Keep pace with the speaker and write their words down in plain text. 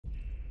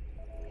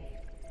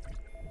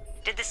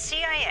Did the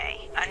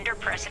CIA, under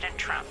President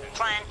Trump,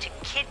 plan to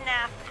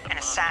kidnap and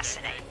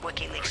assassinate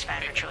WikiLeaks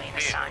founder Julian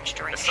Assange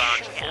during the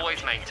Assange shootout?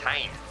 always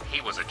maintained he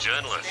was a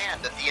journalist.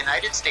 And that the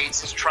United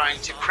States is trying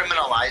to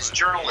criminalize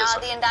journalism.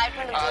 The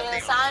indictment of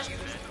Julian Assange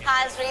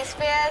has raised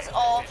fears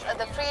of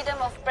the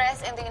freedom of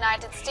press in the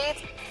United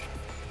States.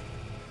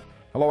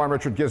 Hello, I'm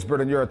Richard Gisbert,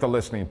 and you're at The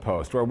Listening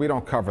Post, where we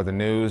don't cover the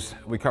news,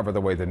 we cover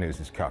the way the news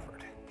is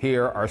covered.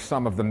 Here are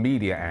some of the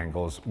media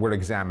angles we're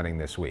examining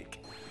this week.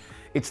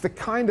 It's the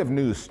kind of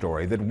news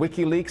story that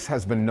WikiLeaks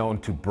has been known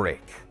to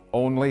break,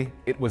 only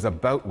it was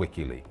about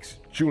WikiLeaks,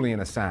 Julian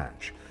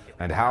Assange,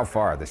 and how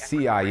far the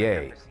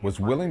CIA was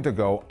willing to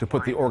go to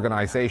put the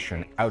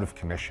organization out of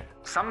commission.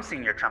 Some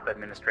senior Trump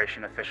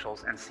administration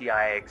officials and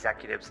CIA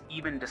executives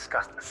even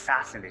discussed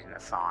assassinating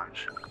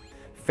Assange.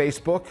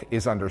 Facebook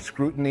is under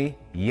scrutiny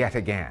yet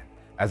again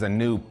as a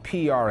new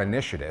PR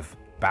initiative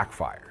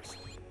backfires.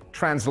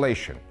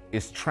 Translation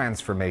is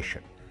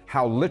transformation,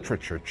 how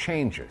literature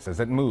changes as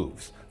it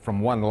moves from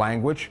one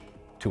language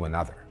to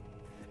another.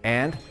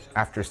 And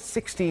after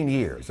 16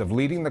 years of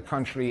leading the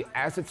country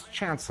as its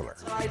chancellor,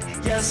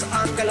 yes,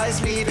 Angela is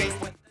leaving.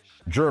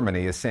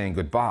 Germany is saying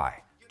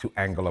goodbye to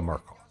Angela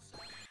Merkel.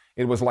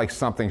 It was like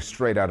something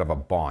straight out of a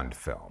Bond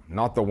film,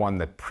 not the one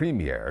that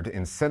premiered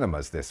in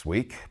cinemas this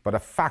week, but a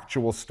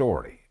factual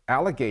story,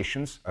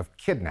 allegations of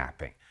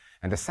kidnapping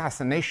and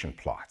assassination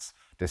plots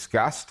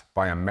discussed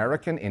by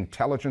American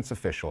intelligence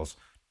officials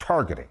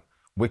targeting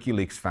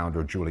WikiLeaks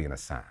founder Julian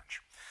Assange.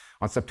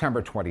 On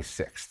September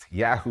 26th,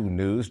 Yahoo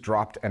News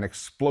dropped an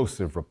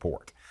explosive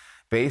report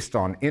based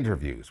on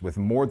interviews with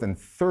more than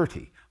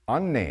 30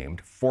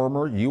 unnamed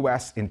former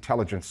U.S.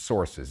 intelligence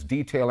sources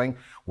detailing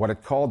what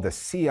it called the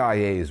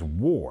CIA's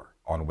war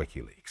on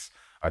WikiLeaks,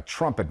 a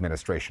Trump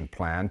administration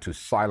plan to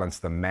silence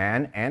the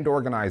man and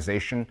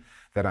organization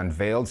that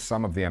unveiled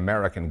some of the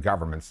American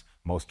government's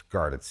most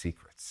guarded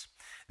secrets.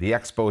 The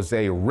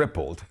exposé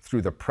rippled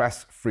through the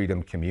press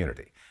freedom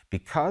community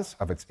because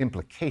of its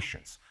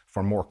implications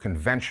for more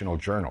conventional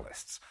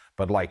journalists.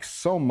 But like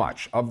so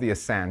much of the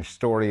Assange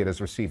story, it has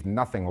received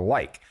nothing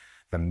like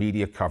the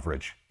media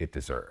coverage it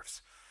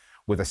deserves.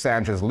 With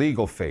Assange's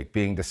legal fate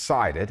being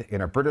decided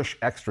in a British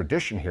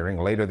extradition hearing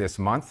later this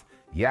month,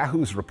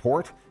 Yahoo's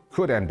report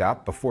could end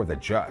up before the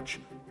judge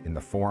in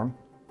the form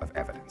of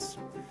evidence.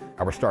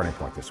 Our starting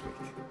point this week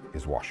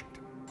is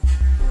Washington.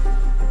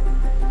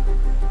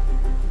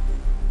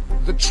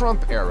 The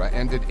Trump era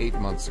ended 8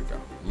 months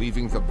ago,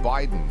 leaving the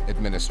Biden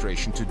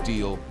administration to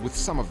deal with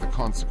some of the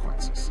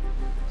consequences,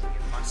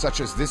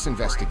 such as this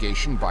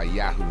investigation by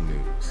Yahoo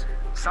News.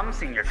 Some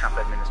senior Trump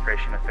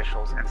administration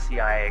officials and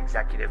CIA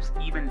executives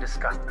even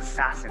discussed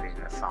assassinating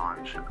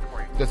Assange.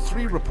 The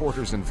 3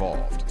 reporters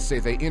involved say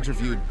they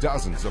interviewed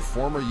dozens of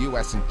former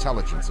U.S.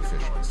 intelligence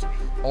officials,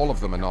 all of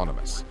them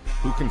anonymous,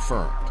 who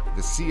confirmed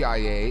the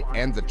CIA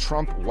and the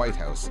Trump White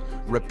House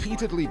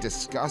repeatedly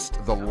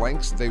discussed the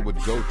lengths they would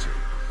go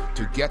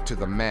to get to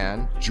the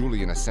man,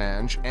 Julian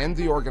Assange, and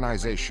the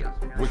organization,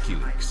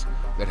 WikiLeaks,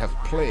 that have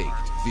plagued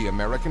the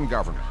American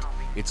government,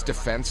 its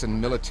defense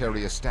and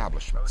military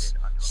establishments,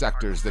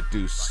 sectors that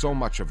do so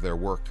much of their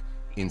work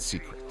in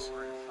secret.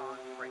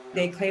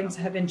 They claim to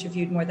have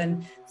interviewed more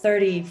than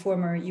 30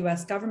 former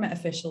US government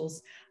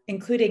officials,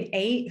 including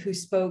 8 who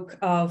spoke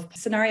of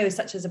scenarios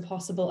such as a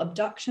possible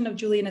abduction of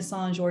Julian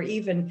Assange or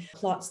even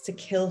plots to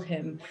kill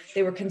him.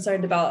 They were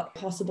concerned about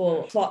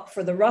possible plot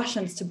for the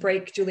Russians to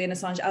break Julian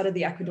Assange out of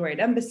the Ecuadorian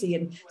embassy.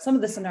 And some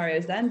of the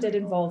scenarios then did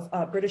involve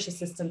British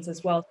assistance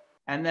as well.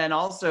 And then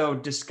also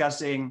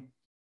discussing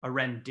a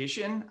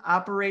rendition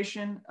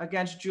operation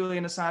against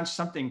Julian Assange,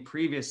 something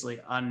previously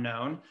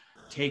unknown,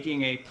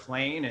 taking a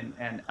plane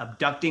and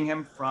abducting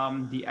him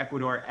from the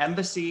Ecuador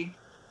embassy,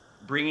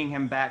 bringing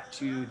him back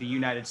to the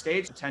United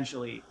States,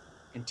 potentially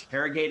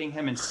interrogating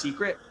him in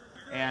secret.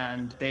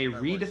 And they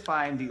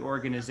redefined the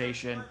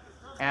organization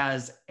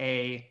as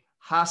a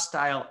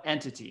hostile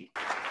entity,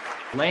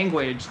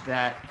 language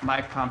that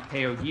Mike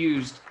Pompeo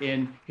used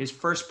in his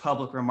first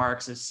public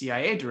remarks as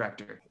CIA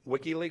director.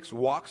 WikiLeaks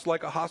walks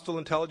like a hostile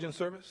intelligence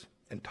service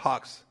and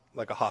talks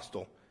like a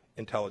hostile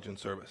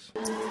intelligence service.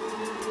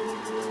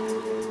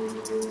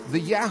 The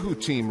Yahoo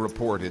team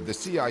reported the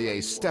CIA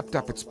stepped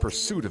up its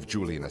pursuit of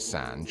Julian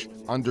Assange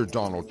under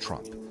Donald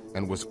Trump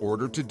and was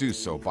ordered to do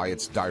so by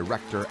its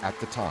director at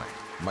the time,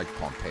 Mike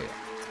Pompeo.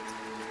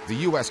 The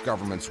U.S.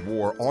 government's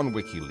war on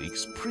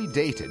WikiLeaks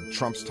predated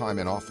Trump's time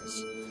in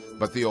office,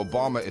 but the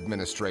Obama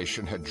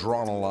administration had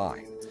drawn a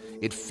line.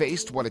 It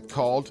faced what it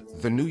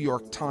called the New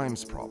York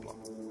Times problem.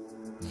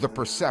 The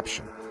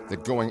perception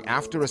that going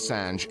after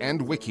Assange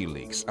and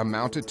WikiLeaks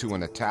amounted to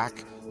an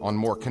attack on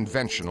more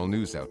conventional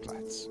news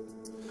outlets.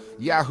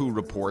 Yahoo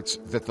reports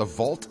that the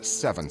Vault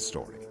 7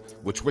 story,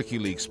 which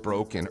WikiLeaks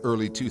broke in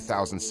early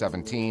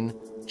 2017,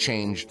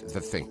 changed the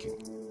thinking.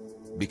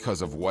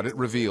 Because of what it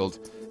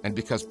revealed and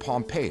because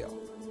Pompeo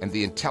and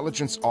the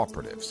intelligence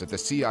operatives at the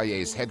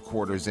CIA's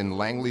headquarters in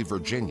Langley,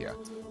 Virginia,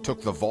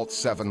 took the Vault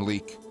 7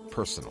 leak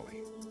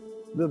personally.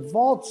 The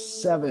Vault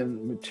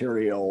 7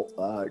 material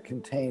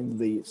contained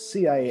the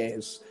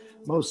CIA's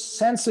most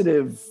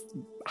sensitive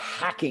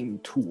hacking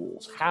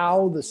tools,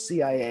 how the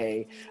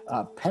CIA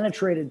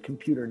penetrated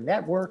computer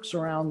networks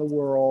around the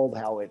world,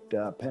 how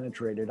it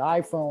penetrated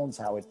iPhones,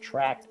 how it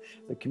tracked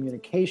the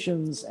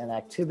communications and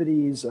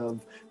activities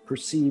of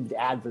perceived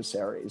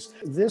adversaries.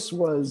 This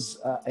was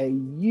a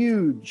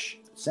huge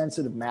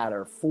sensitive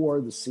matter for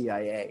the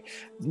CIA.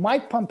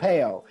 Mike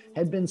Pompeo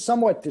had been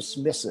somewhat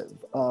dismissive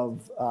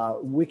of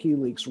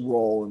WikiLeaks'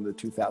 role in the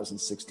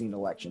 2016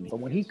 election. But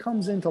when he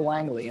comes into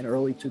Langley in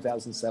early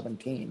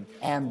 2017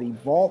 and the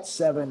Vault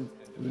 7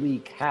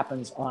 leak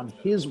happens on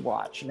his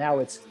watch, now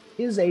it's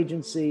his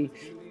agency,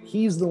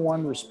 he's the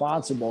one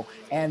responsible,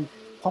 and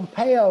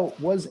Pompeo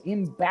was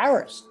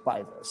embarrassed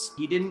by this.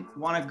 He didn't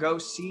want to go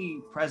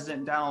see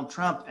President Donald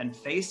Trump and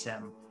face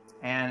him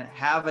and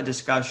have a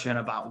discussion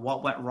about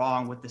what went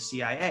wrong with the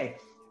CIA.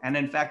 And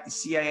in fact, the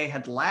CIA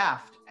had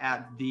laughed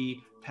at the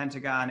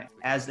Pentagon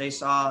as they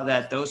saw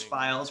that those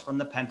files from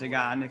the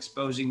Pentagon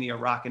exposing the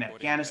Iraq and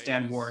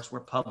Afghanistan wars were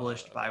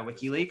published by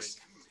WikiLeaks.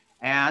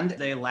 And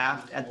they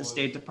laughed at the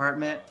State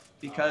Department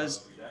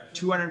because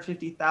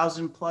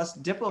 250,000 plus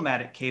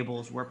diplomatic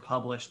cables were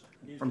published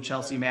from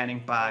Chelsea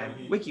Manning by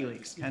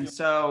WikiLeaks. And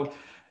so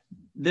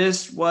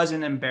this was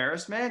an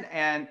embarrassment,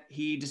 and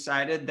he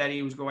decided that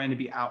he was going to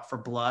be out for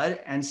blood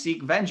and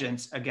seek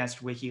vengeance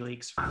against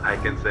WikiLeaks. I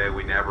can say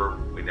we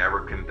never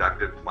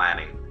conducted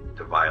planning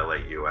to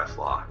violate U.S.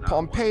 law. No.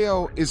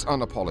 Pompeo is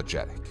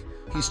unapologetic.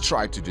 He's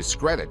tried to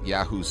discredit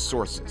Yahoo's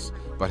sources,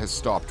 but has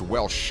stopped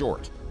well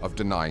short of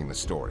denying the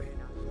story.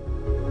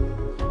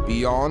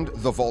 Beyond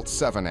the Vault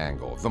 7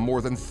 angle, the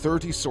more than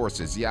 30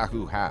 sources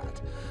Yahoo had,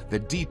 the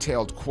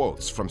detailed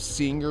quotes from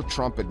senior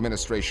Trump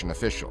administration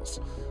officials,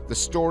 the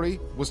story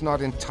was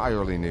not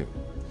entirely new.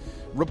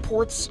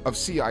 Reports of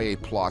CIA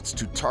plots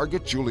to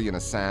target Julian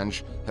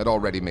Assange had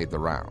already made the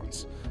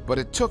rounds, but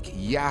it took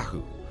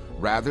Yahoo,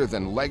 rather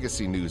than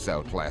legacy news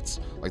outlets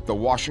like the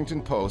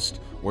Washington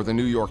Post or the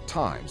New York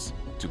Times,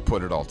 to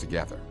put it all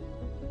together.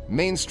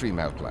 Mainstream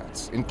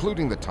outlets,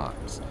 including the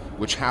Times,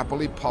 which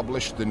happily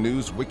published the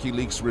news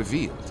WikiLeaks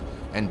revealed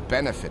and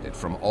benefited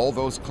from all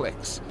those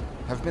clicks,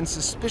 have been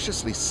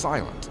suspiciously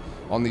silent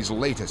on these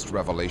latest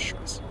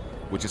revelations,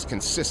 which is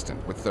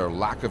consistent with their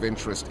lack of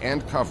interest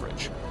and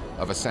coverage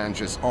of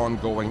Assange's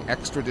ongoing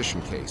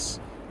extradition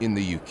case in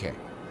the UK.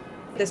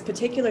 This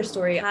particular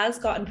story has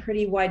gotten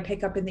pretty wide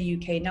pickup in the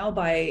UK now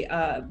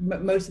by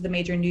most of the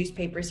major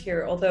newspapers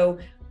here, although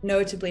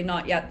notably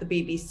not yet the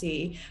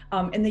BBC.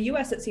 In the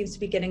US, it seems to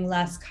be getting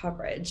less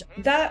coverage.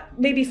 That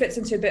maybe fits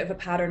into a bit of a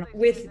pattern.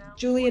 With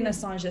Julian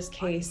Assange's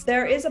case,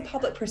 there is a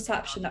public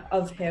perception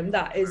of him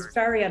that is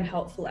very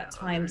unhelpful at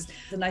times.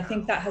 And I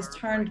think that has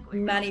turned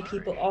many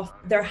people off.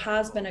 There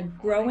has been a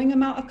growing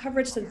amount of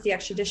coverage since the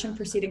extradition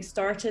proceedings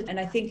started. And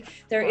I think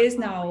there is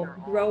now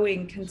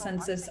growing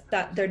consensus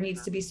that there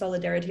needs to be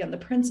solidarity on the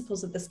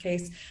principles of this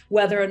case,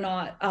 whether or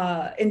not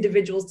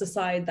individuals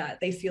decide that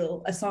they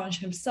feel Assange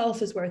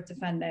himself is worth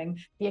defending.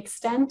 The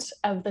extent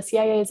of the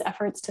CIA's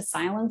efforts to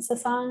silence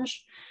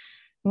Assange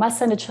must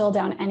send a chill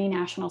down any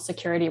national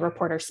security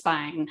reporter's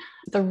spine.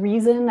 The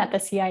reason that the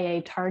CIA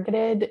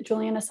targeted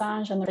Julian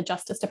Assange and the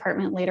Justice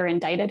Department later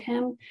indicted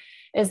him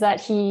is that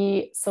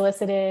he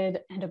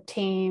solicited and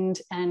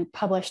obtained and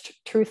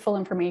published truthful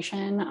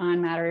information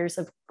on matters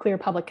of clear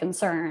public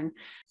concern,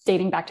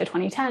 dating back to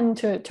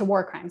 2010 to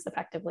war crimes,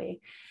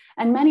 effectively.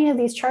 And many of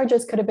these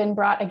charges could have been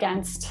brought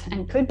against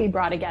and could be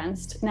brought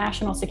against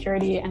national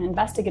security and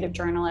investigative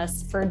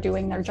journalists for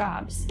doing their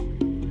jobs.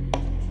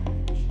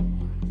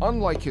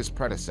 Unlike his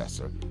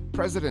predecessor,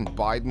 President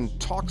Biden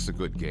talks a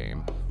good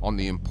game on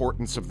the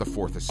importance of the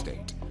Fourth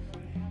Estate.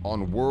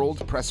 On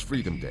World Press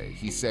Freedom Day,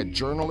 he said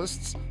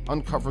journalists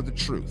uncover the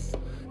truth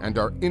and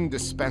are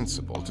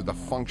indispensable to the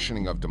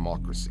functioning of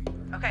democracy.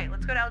 Okay,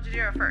 let's go to Al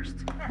Jazeera first.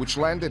 Which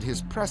landed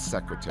his press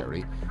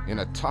secretary in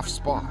a tough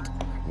spot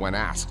when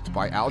asked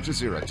by Al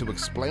Jazeera to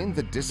explain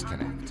the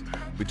disconnect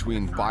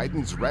between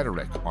Biden's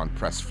rhetoric on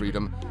press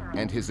freedom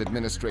and his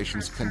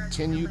administration's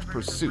continued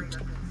pursuit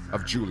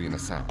of Julian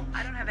Assange.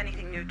 I don't have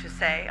anything new to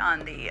say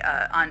on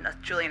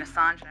Julian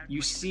Assange.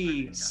 You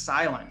see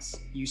silence,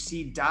 you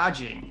see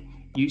dodging,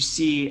 you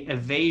see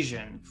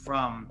evasion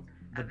from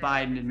the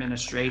Biden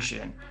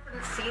administration.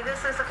 See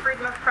this as a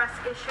freedom of press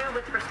issue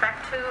with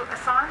respect to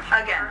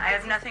Assange? Again, I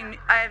have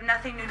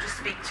nothing new to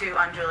speak to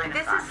on Julian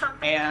Assange.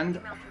 And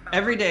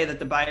every day that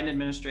the Biden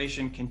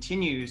administration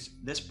continues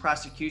this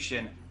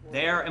prosecution,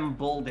 they're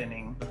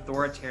emboldening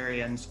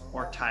authoritarians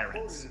or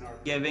tyrants,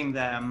 giving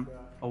them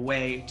a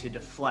way to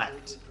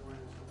deflect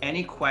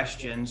any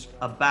questions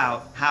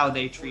about how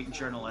they treat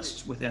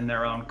journalists within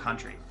their own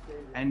country.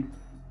 And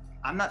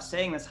I'm not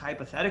saying this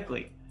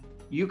hypothetically.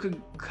 You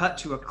could cut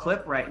to a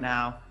clip right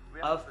now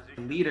of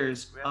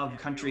leaders of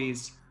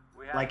countries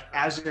like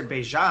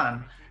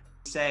Azerbaijan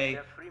say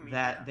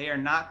that they are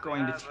not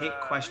going to take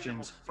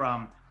questions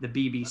from the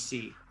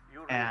BBC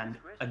and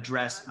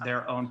address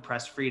their own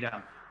press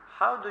freedom.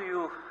 How do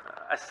you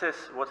assess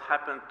what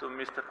happened to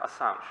Mr.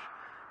 Assange?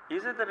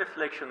 Is it a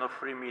reflection of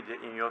free media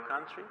in your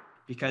country?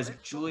 because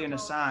Julian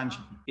Assange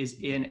is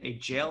in a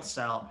jail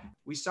cell.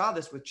 We saw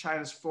this with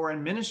China's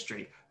foreign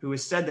ministry, who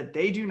has said that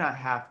they do not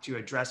have to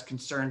address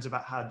concerns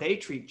about how they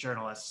treat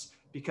journalists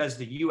because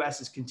the US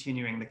is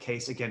continuing the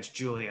case against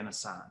Julian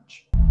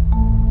Assange.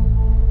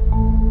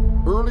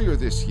 Earlier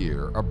this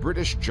year, a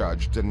British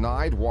judge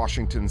denied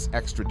Washington's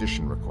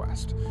extradition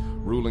request,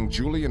 ruling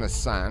Julian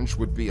Assange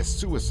would be a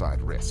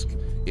suicide risk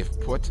if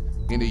put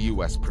in a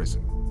US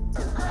prison.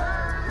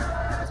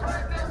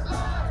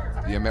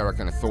 The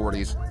American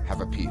authorities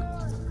have appealed.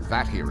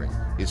 That hearing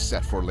is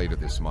set for later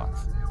this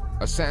month.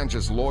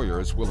 Assange's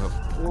lawyers will have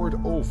pored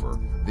over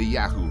the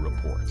Yahoo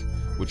report,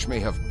 which may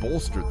have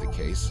bolstered the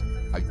case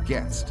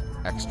against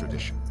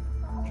extradition.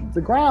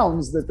 The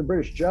grounds that the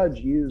British judge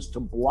used to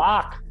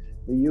block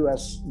the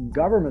U.S.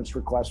 government's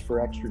request for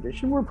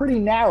extradition were pretty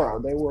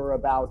narrow. They were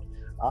about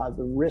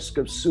the risk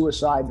of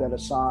suicide that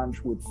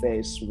Assange would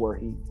face were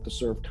he to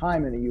serve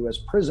time in a U.S.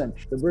 prison.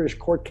 The British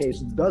court case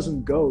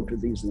doesn't go to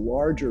these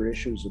larger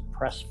issues of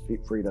press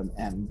freedom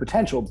and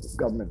potential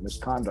government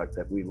misconduct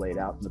that we laid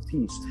out in the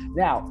piece.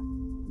 Now,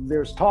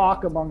 there's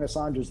talk among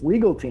Assange's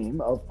legal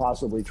team of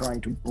possibly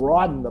trying to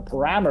broaden the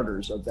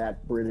parameters of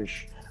that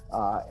British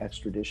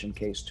extradition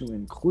case to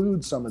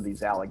include some of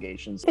these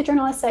allegations. The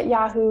journalists at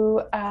Yahoo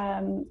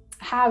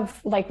have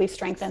likely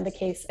strengthened the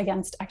case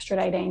against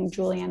extraditing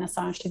Julian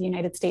Assange to the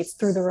United States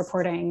through the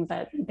reporting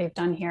that they've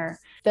done here.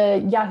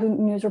 The Yahoo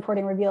News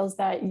reporting reveals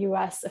that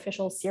US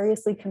officials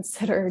seriously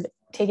considered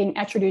taking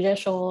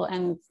extrajudicial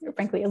and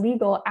frankly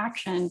illegal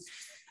action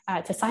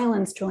to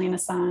silence Julian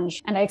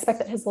Assange. And I expect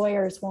that his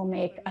lawyers will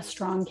make a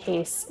strong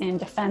case in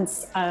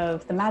defense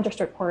of the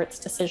magistrate court's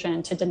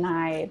decision to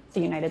deny the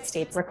United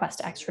States' request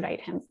to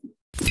extradite him.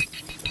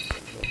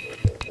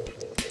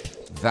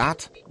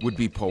 That would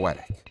be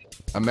poetic.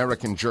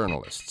 American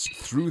journalists,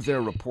 through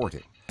their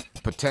reporting,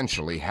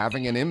 potentially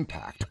having an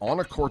impact on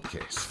a court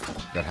case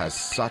that has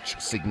such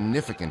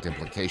significant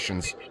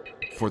implications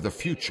for the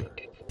future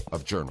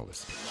of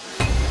journalism.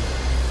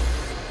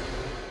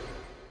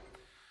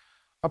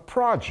 A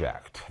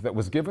project that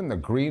was given the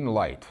green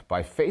light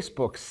by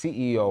Facebook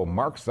CEO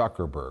Mark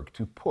Zuckerberg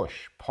to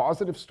push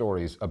positive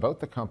stories about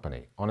the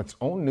company on its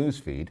own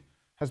newsfeed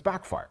has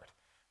backfired.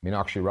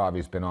 Meenakshi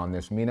Ravi's been on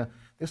this. Meena,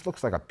 this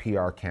looks like a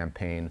PR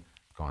campaign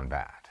gone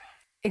bad.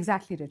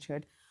 Exactly,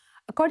 Richard.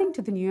 According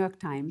to the New York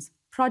Times,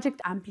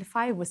 Project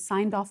Amplify was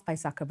signed off by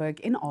Zuckerberg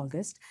in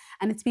August,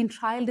 and it's been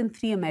trialed in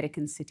 3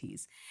 American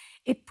cities.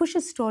 It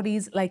pushes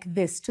stories like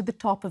this to the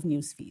top of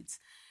news feeds.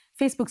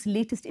 Facebook's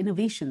latest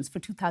innovations for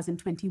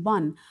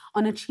 2021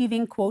 on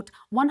achieving, quote,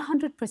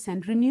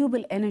 100%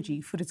 renewable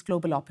energy for its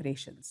global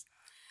operations.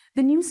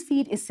 The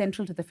newsfeed is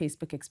central to the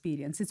Facebook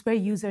experience. It's where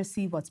users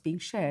see what's being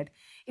shared.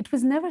 It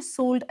was never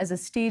sold as a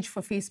stage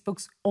for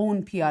Facebook's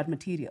own PR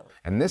material.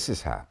 And this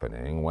is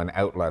happening when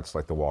outlets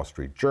like the Wall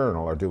Street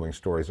Journal are doing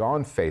stories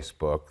on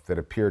Facebook that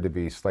appear to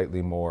be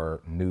slightly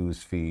more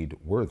newsfeed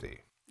worthy.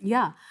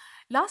 Yeah.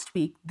 Last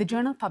week, the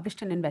Journal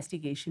published an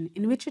investigation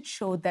in which it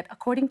showed that,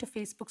 according to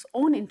Facebook's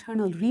own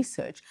internal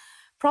research,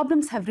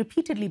 problems have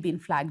repeatedly been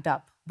flagged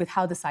up with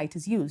how the site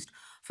is used,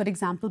 for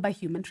example, by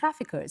human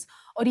traffickers,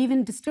 or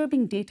even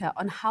disturbing data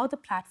on how the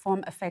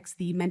platform affects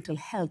the mental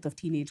health of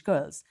teenage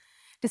girls.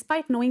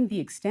 Despite knowing the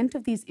extent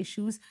of these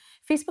issues,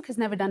 Facebook has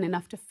never done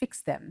enough to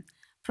fix them.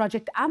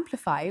 Project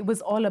Amplify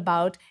was all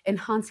about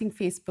enhancing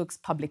Facebook's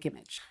public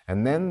image.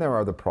 And then there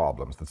are the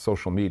problems that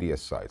social media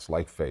sites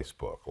like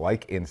Facebook,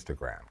 like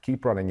Instagram,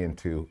 keep running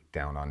into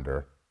down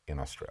under in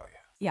Australia.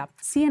 Yeah,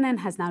 CNN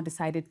has now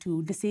decided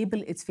to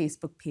disable its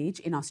Facebook page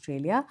in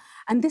Australia,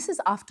 and this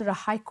is after a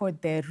high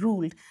court there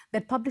ruled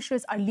that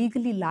publishers are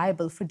legally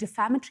liable for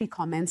defamatory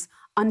comments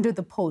under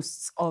the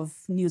posts of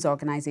news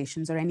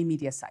organizations or any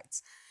media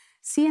sites.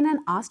 CNN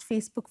asked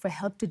Facebook for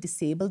help to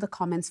disable the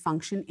comments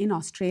function in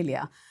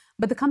Australia,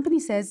 but the company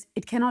says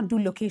it cannot do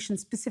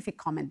location-specific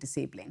comment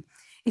disabling.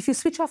 If you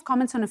switch off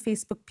comments on a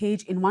Facebook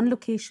page in one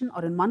location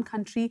or in one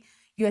country,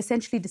 you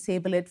essentially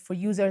disable it for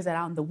users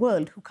around the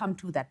world who come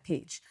to that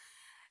page.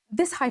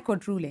 This High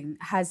Court ruling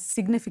has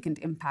significant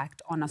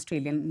impact on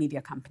Australian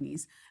media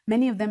companies.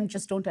 Many of them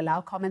just don't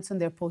allow comments on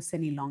their posts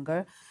any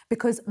longer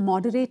because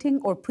moderating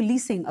or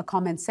policing a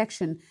comment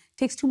section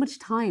takes too much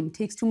time,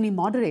 takes too many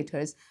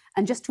moderators,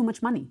 and just too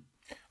much money.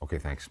 Okay,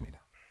 thanks, Meena.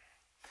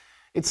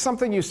 It's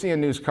something you see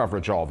in news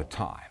coverage all the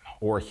time,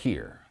 or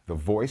hear, the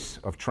voice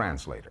of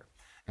translator,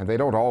 and they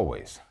don't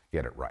always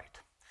get it right.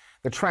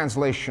 The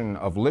translation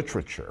of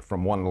literature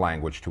from one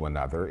language to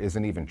another is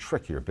an even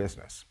trickier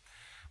business.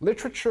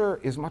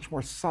 Literature is much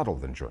more subtle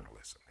than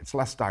journalism. It's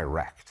less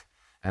direct,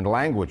 and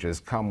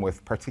languages come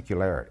with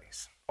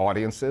particularities,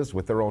 audiences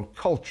with their own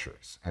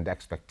cultures and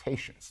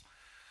expectations.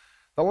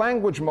 The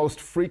language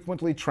most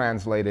frequently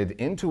translated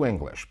into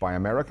English by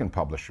American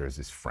publishers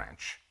is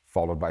French,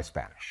 followed by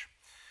Spanish.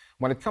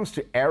 When it comes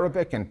to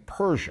Arabic and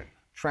Persian,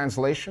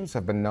 translations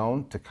have been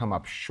known to come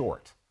up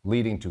short,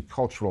 leading to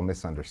cultural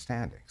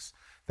misunderstandings,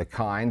 the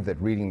kind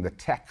that reading the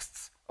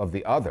texts of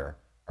the other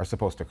are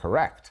supposed to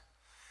correct.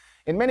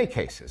 In many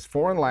cases,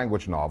 foreign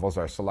language novels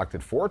are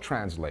selected for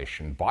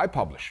translation by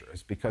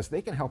publishers because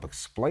they can help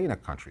explain a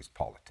country's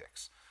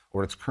politics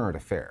or its current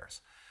affairs.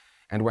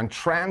 And when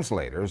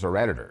translators or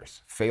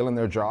editors fail in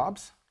their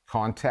jobs,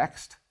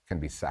 context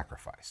can be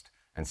sacrificed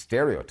and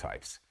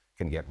stereotypes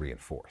can get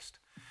reinforced.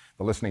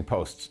 The Listening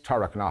Post's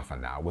Tarek Nafa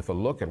now with a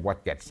look at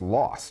what gets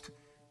lost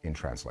in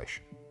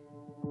translation.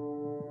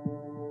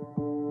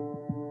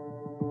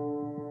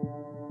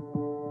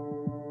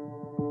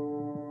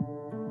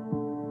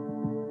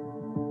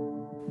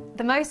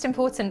 The most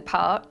important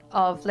part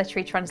of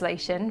literary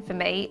translation for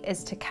me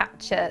is to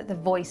capture the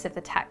voice of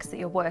the text that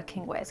you're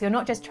working with. So you're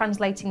not just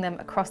translating them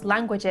across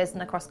languages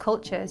and across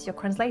cultures, you're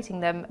translating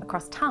them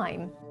across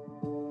time.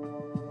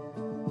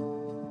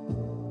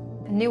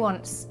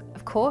 Nuance,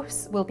 of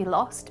course, will be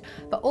lost,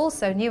 but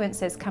also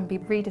nuances can be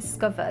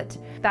rediscovered.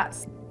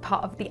 That's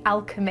part of the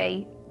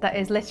alchemy that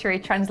is literary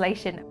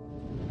translation.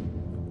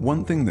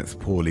 One thing that's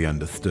poorly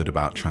understood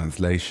about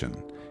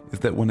translation is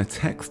that when a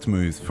text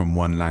moves from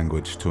one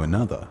language to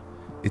another,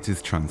 it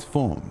is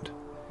transformed.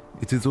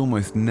 It is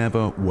almost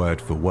never word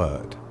for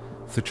word,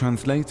 so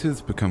translators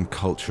become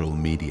cultural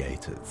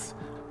mediators,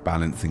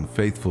 balancing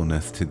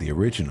faithfulness to the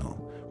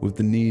original with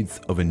the needs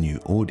of a new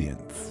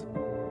audience.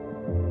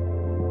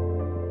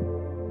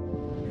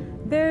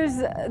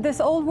 There's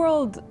this old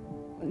world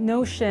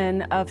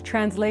notion of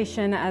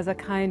translation as a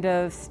kind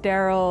of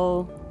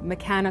sterile,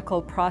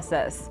 mechanical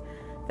process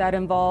that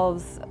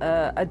involves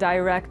a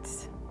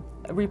direct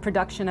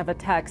reproduction of a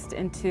text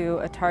into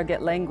a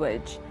target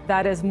language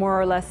that is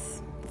more or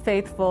less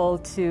faithful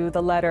to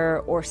the letter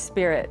or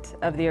spirit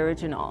of the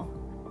original.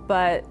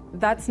 But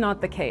that's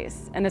not the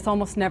case, and it's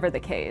almost never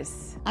the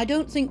case. I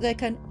don't think there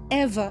can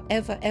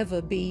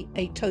ever be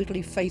a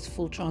totally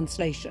faithful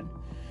translation,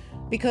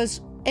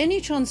 because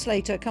any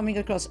translator coming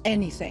across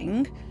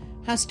anything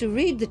has to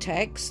read the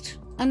text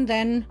and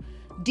then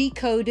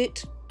decode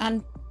it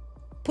and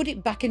put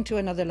it back into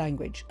another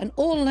language, and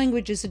all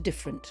languages are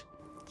different.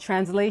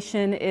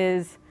 Translation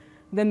is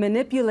the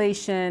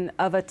manipulation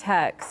of a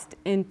text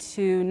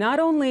into not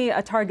only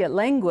a target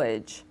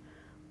language,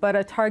 but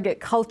a target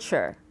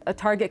culture, a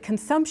target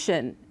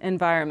consumption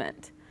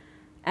environment.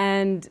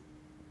 And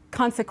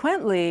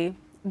consequently,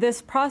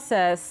 this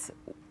process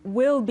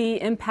will be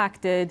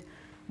impacted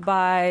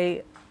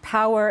by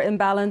power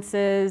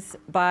imbalances,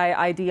 by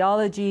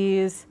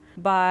ideologies,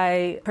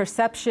 by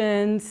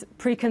perceptions,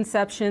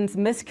 preconceptions,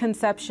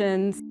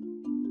 misconceptions.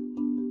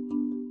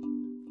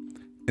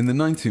 In the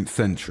 19th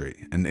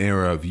century, an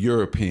era of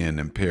European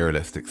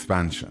imperialist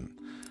expansion,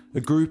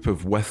 a group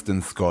of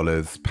Western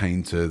scholars,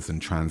 painters,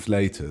 and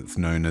translators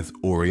known as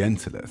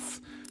Orientalists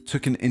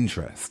took an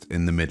interest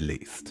in the Middle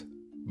East.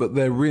 But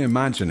their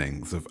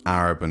reimaginings of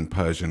Arab and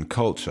Persian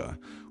culture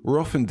were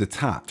often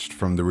detached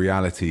from the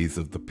realities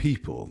of the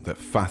people that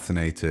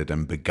fascinated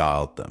and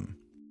beguiled them.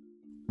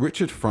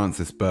 Richard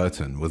Francis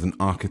Burton was an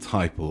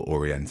archetypal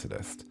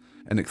Orientalist,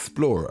 an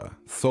explorer,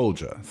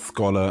 soldier,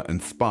 scholar,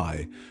 and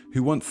spy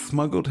who once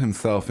smuggled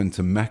himself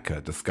into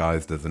Mecca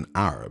disguised as an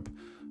Arab.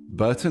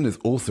 Burton is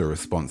also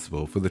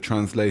responsible for the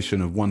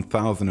translation of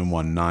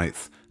 1001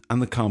 Nights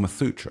and the Kama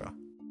Sutra.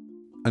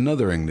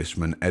 Another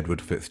Englishman,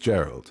 Edward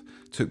Fitzgerald,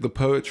 took the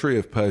poetry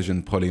of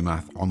Persian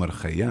polymath Omar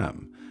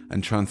Khayyam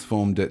and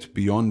transformed it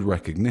beyond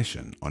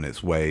recognition on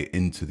its way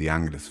into the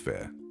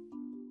Anglosphere.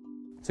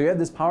 So you have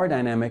this power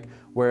dynamic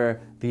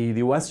where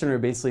the Westerner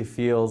basically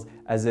feels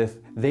as if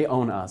they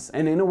own us.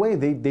 And in a way,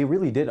 they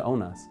really did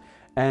own us.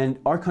 And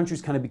our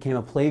countries kind of became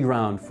a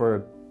playground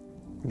for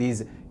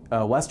these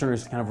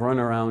Westerners to kind of run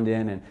around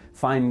in and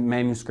find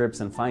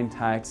manuscripts and find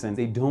texts, and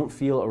they don't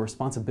feel a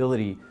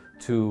responsibility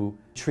to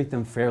treat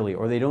them fairly,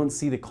 or they don't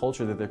see the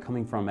culture that they're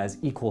coming from as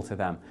equal to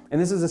them. And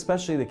this is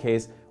especially the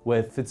case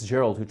with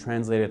Fitzgerald, who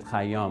translated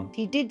Khayyam.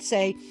 He did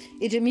say,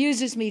 "It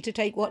amuses me to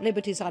take what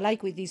liberties I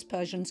like with these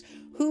Persians,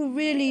 who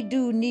really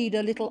do need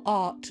a little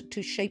art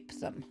to shape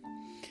them."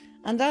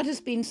 And that has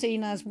been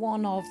seen as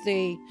one of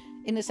the,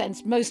 in a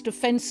sense, most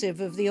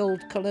offensive of the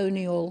old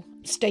colonial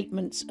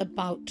statements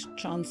about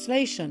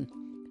translation.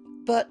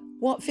 But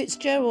what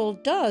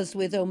Fitzgerald does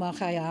with Omar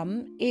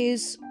Khayyam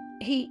is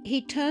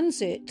he turns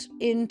it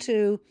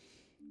into,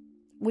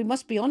 we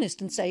must be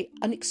honest and say,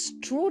 an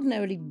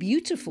extraordinarily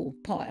beautiful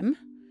poem,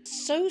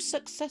 so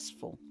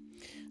successful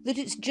that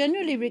it's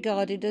generally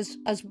regarded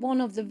as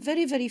one of the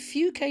very, very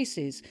few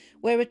cases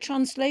where a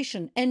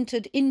translation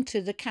entered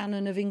into the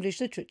canon of English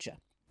literature.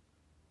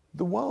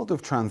 The world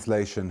of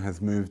translation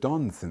has moved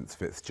on since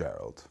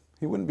Fitzgerald.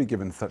 He wouldn't be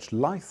given such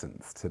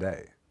license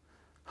today.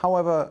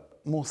 However,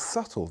 more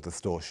subtle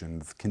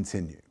distortions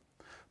continue.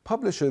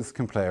 Publishers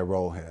can play a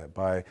role here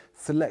by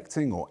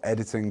selecting or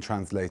editing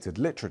translated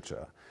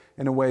literature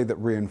in a way that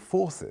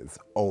reinforces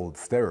old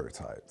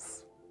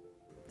stereotypes.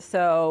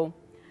 So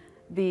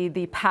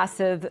the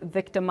passive,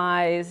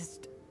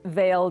 victimized,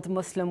 veiled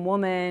Muslim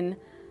woman,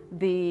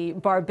 the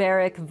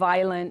barbaric,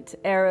 violent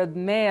Arab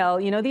male,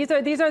 these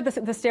are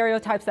the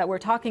stereotypes that we're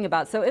talking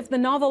about. So if the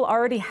novel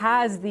already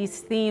has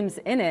these themes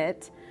in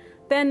it,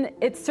 then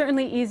it's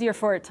certainly easier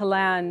for it to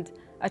land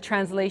a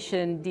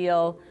translation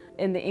deal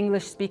in the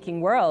English-speaking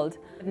world.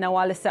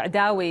 Nawal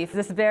al-Sa'dawi,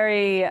 this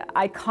very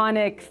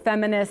iconic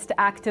feminist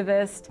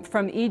activist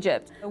from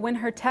Egypt. When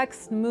her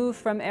texts move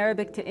from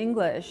Arabic to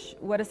English,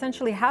 what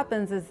essentially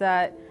happens is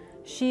that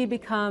she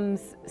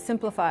becomes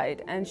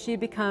simplified and she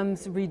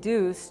becomes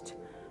reduced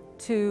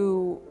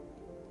to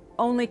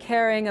only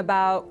caring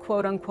about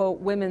quote-unquote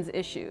women's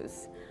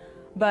issues.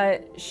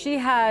 But she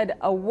had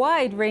a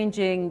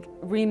wide-ranging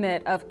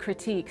remit of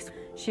critiques.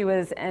 She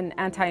was an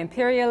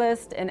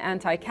anti-imperialist, an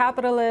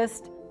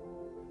anti-capitalist.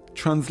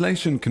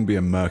 Translation can be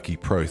a murky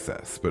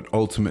process, but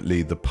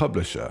ultimately the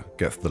publisher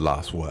gets the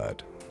last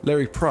word.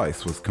 Larry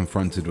Price was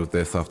confronted with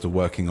this after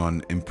working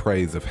on In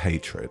Praise of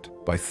Hatred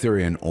by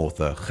Syrian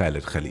author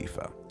Khaled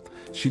Khalifa.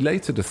 She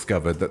later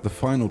discovered that the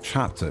final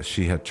chapter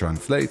she had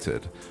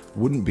translated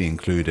wouldn't be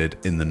included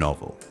in the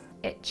novel.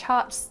 It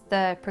charts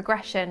the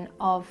progression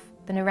of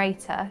the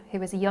narrator,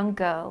 who is a young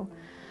girl,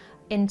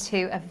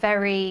 into a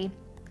very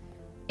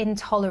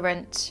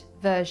intolerant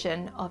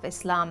version of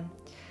Islam.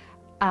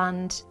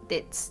 And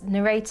it's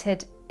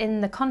narrated in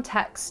the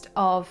context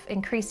of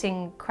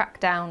increasing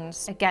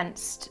crackdowns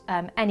against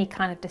any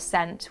kind of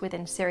dissent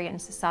within Syrian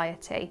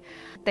society.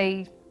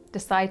 They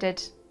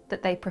decided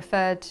that they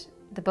preferred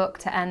the book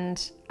to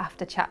end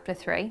after chapter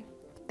 3.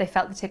 They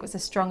felt that it was a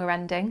stronger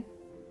ending.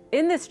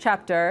 In this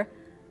chapter,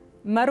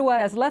 Marwa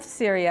has left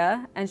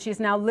Syria and she's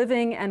now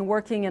living and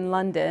working in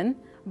London.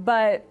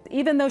 But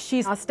even though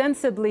she's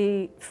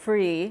ostensibly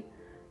free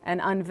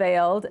and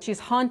unveiled, she's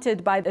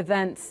haunted by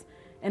events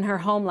in her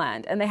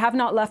homeland, and they have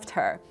not left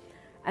her.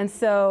 And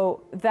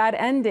so that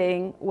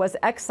ending was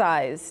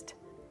excised.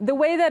 The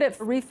way that it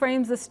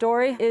reframes the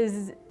story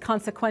is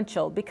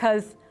consequential,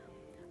 because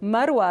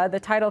Marwa, the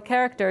title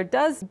character,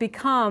 does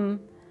become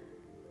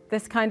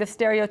this kind of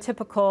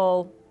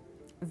stereotypical,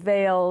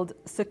 veiled,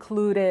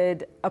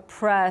 secluded,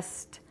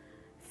 oppressed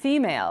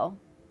female.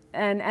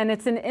 And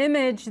it's an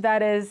image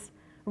that is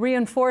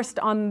reinforced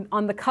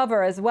on the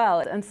cover as well.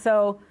 And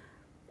so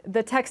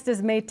the text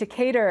is made to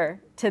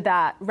cater to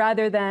that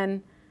rather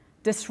than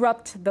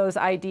disrupt those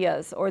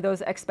ideas or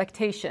those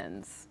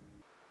expectations.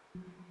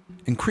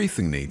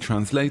 Increasingly,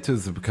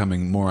 translators are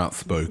becoming more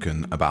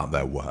outspoken about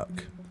their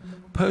work.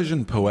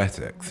 Persian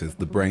poetics is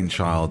the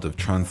brainchild of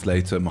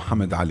translator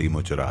Muhammad Ali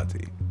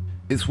Mujarradi.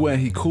 It's where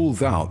he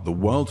calls out the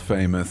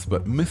world-famous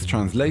but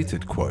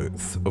mistranslated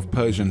quotes of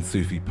Persian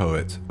Sufi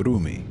poet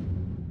Rumi.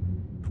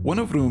 One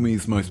of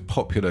Rumi's most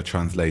popular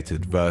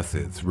translated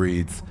verses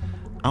reads,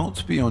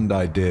 "Out beyond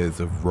ideas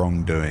of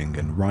wrongdoing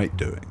and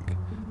right-doing,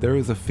 there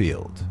is a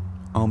field.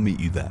 I'll meet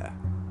you there."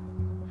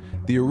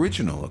 The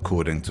original,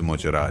 according to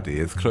Mujarradi,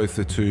 is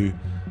closer to,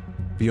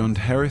 "Beyond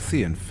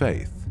heresy and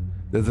faith,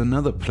 there's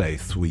another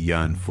place we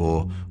yearn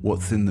for,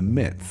 what's in the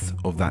midst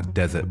of that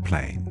desert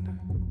plain."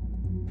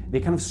 They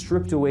kind of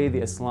stripped away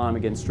the Islam,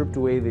 again, stripped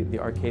away the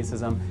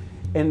archaicism,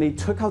 and they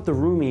took out the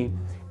Rumi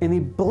and they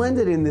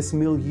blended in this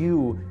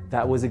milieu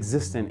that was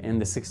existent in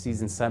the 60s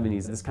and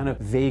 70s, this kind of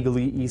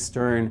vaguely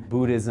Eastern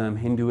Buddhism,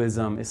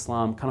 Hinduism,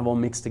 Islam, kind of all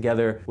mixed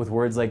together with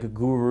words like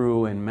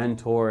guru and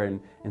mentor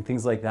and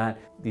things like that.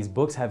 These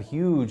books have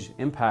huge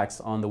impacts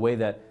on the way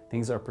that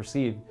things are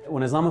perceived.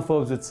 When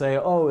Islamophobes would say,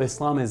 oh,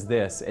 Islam is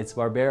this, it's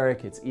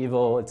barbaric, it's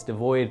evil, it's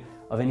devoid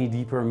of any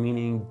deeper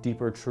meaning,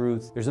 deeper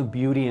truth, there's no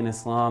beauty in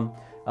Islam.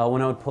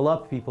 When I would pull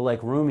up people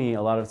like Rumi,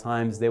 a lot of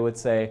times they would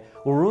say,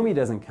 well, Rumi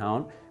doesn't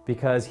count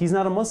because he's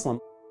not a Muslim.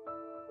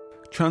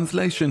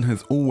 Translation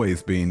has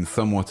always been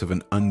somewhat of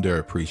an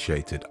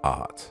underappreciated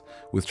art,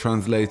 with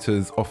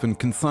translators often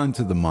consigned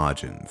to the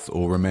margins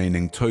or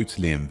remaining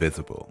totally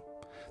invisible.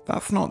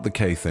 That's not the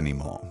case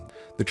anymore.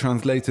 The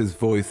translator's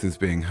voice is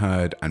being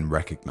heard and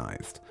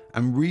recognized,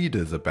 and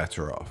readers are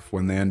better off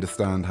when they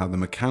understand how the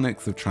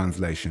mechanics of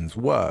translations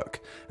work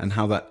and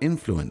how that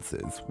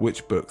influences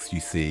which books you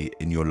see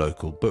in your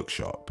local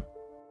bookshop.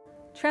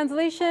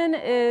 Translation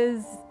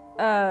is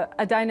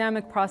a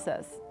dynamic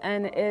process,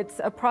 and it's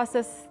a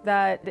process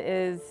that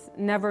is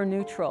never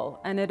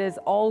neutral, and it is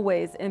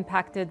always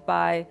impacted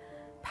by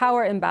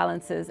power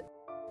imbalances.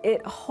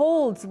 It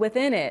holds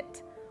within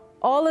it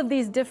all of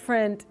these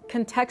different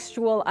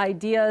contextual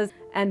ideas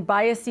and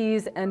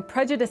biases and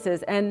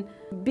prejudices, and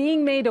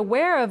being made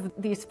aware of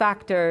these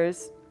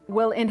factors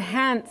will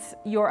enhance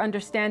your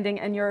understanding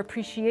and your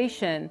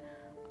appreciation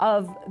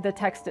of the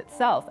text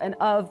itself and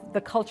of the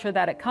culture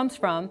that it comes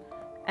from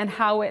and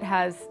how it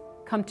has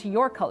come to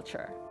your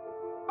culture.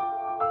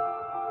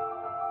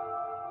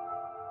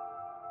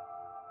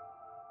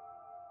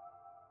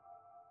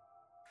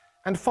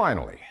 And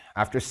finally,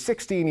 after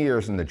 16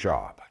 years in the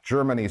job,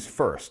 Germany's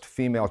first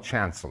female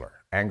chancellor,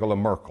 Angela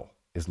Merkel,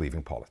 is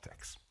leaving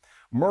politics.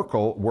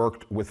 Merkel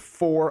worked with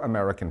 4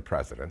 American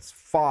presidents,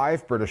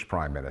 5 British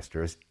prime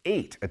ministers,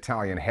 8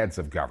 Italian heads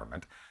of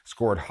government,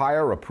 scored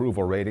higher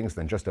approval ratings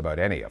than just about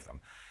any of them,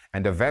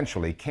 and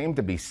eventually came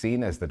to be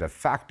seen as the de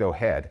facto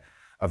head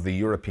of the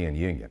European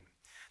Union.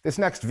 This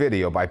next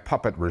video by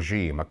Puppet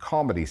Regime, a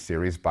comedy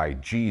series by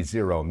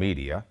G0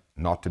 Media,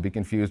 not to be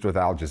confused with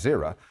Al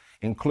Jazeera,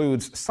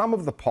 includes some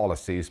of the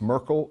policies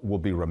Merkel will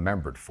be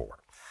remembered for.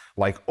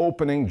 like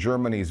opening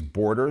Germany's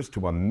borders to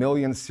 1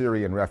 million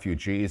Syrian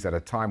refugees at a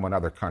time when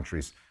other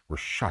countries were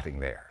shutting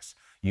theirs.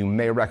 You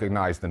may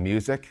recognize the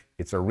music.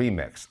 It's a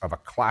remix of a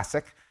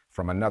classic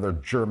from another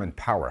German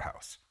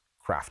powerhouse,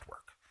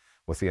 Kraftwerk.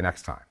 We'll see you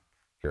next time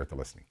here at The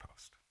Listening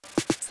Post.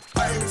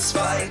 1, 2,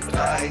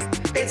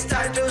 3, it's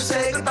time to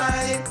say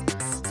goodbye.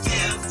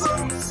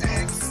 4, 5,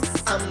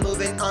 6, I'm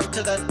moving on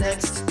to the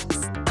next.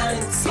 1,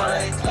 2,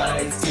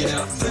 3,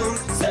 4,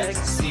 5, 6,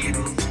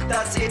 7.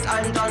 That's it,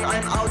 I'm done,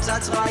 I'm out,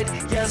 that's right.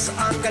 Yes,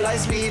 Angela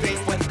is leaving.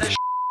 When the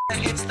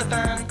hits the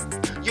fan,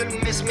 you'll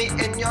miss me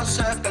in your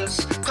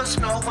circles, cause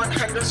no one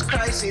handles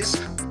crisis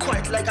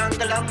quite like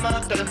Angela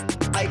Merkel.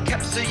 I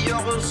kept the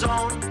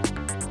Eurozone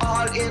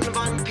all in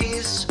one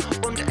piece,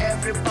 and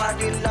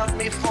everybody loved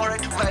me for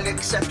it, well,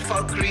 except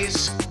for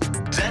Greece.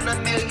 Then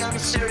 1 million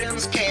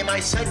Syrians came, I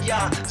said,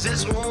 yeah,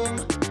 this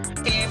room,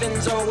 even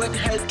though it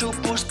had to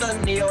push the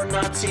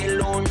neo-Nazi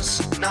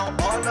loons. Now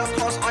all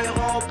across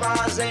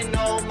Europa, they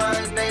know my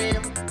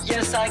name.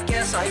 Yes, I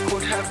guess I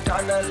could have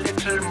done a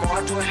little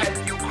more to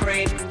help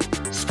Ukraine.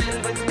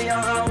 Still with me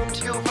around,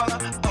 you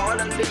were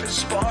all a little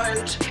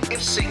spoiled.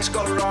 If things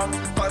go wrong,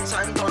 once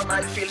I'm gone,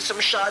 I'll feel some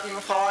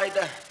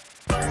schadenfreude.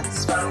 1,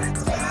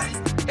 2,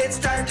 3, it's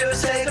time to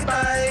say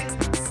goodbye.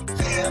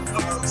 4,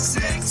 5,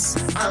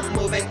 6, I'm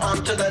moving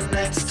on to the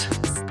next.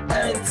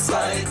 1, 2,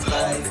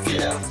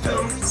 3,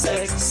 4,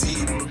 5, 6,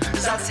 7.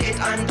 That's it,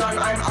 I'm done,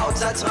 I'm out,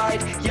 that's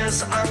right.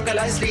 Yes,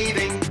 Angela is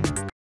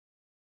leaving.